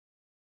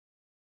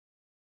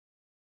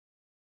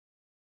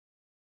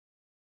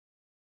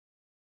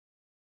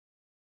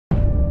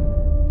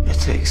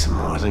takes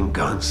more than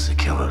guns to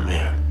kill a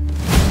man.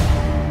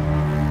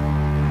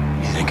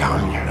 You think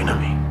I'm your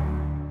enemy?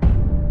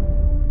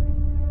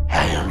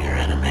 I am your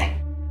enemy.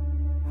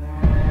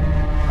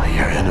 But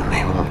your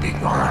enemy won't be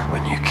gone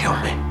when you kill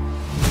me.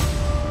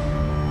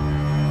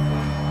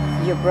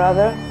 Your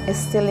brother is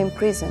still in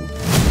prison.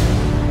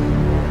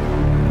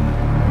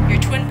 Your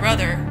twin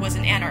brother was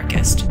an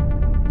anarchist.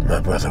 My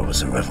brother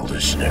was a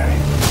revolutionary.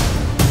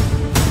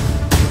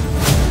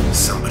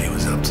 Somebody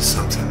was up to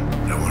something,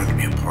 and I wanted to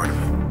be a part of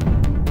it.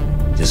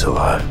 He's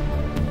alive.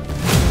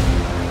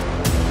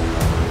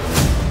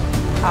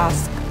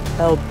 Ask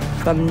help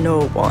from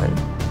no one.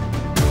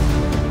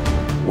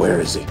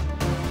 Where is he?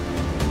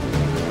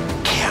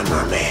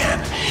 Cameraman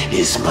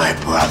is my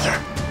brother.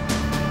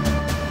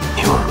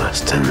 He won't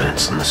last 10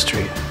 minutes on the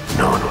street,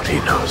 knowing what he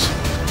knows.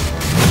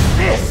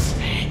 This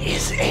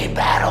is a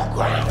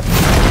battleground.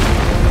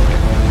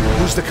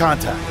 Who's the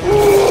contact?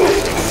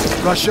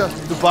 Russia?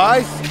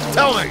 Dubai?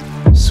 Tell me!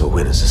 So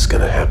when is this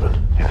gonna happen?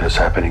 It is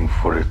happening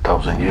for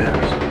 1,000 years.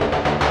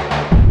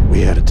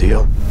 We had a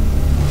deal.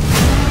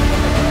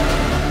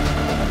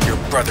 Your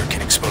brother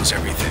can expose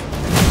everything.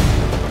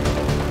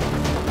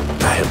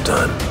 I have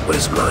done what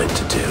is mine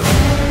to do.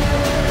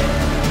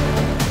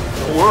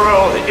 The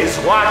world is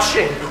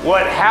watching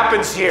what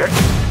happens here.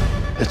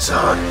 It's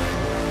on.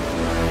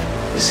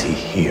 Is he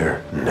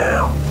here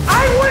now?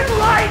 I would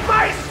light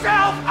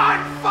myself on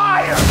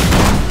fire!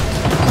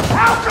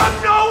 How come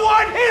no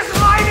one is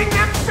lighting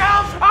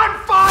themselves on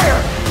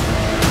fire?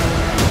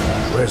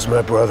 Where's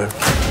my brother?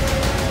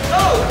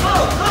 Go!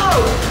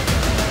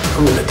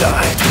 I'm gonna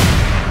die.